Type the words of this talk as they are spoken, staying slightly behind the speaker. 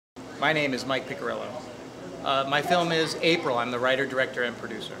My name is Mike Picirillo. My film is April. I'm the writer, director, and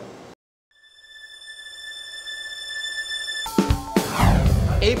producer.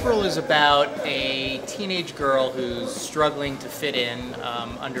 April is about a teenage girl who's struggling to fit in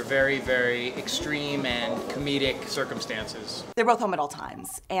under very, very extreme and comedic circumstances. They're both home at all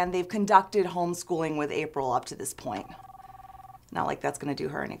times, and they've conducted homeschooling with April up to this point. Not like that's going to do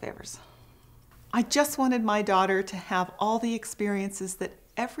her any favors. I just wanted my daughter to have all the experiences that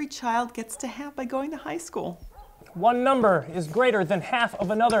every child gets to have by going to high school. One number is greater than half of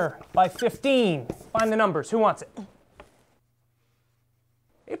another by 15. Find the numbers. Who wants it?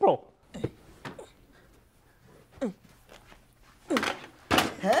 April.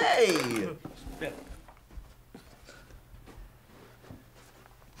 Hey!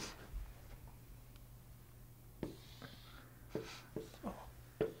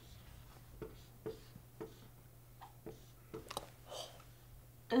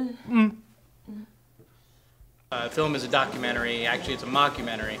 Film is a documentary. Actually, it's a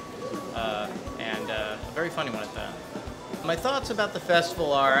mockumentary, and a very funny one at that. My thoughts about the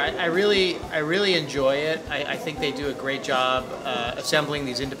festival are I really enjoy it. I think they do a great job assembling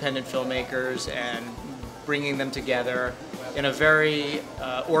these independent filmmakers and bringing them together in a very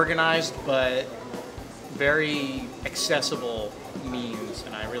organized but very accessible means,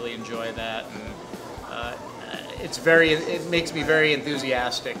 and I really enjoy that. And it makes me very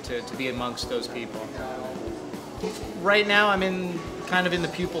enthusiastic to be amongst those people. Right now, I'm kind of in the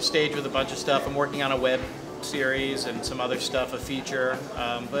pupil stage with a bunch of stuff. I'm working on a web series and some other stuff, a feature.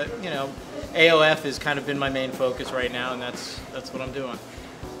 But you know, AOF has kind of been my main focus right now, and that's what I'm doing.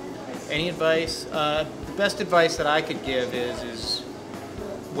 Any advice? The best advice that I could give is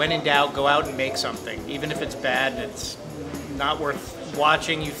when in doubt, go out and make something. Even if it's bad and it's not worth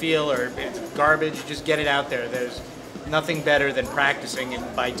watching, you feel, or it's garbage, just get it out there. There's nothing better than practicing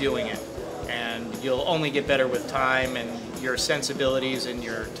it by doing it. And you'll only get better with time, and your sensibilities and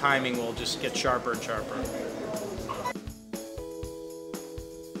your timing will just get sharper and sharper.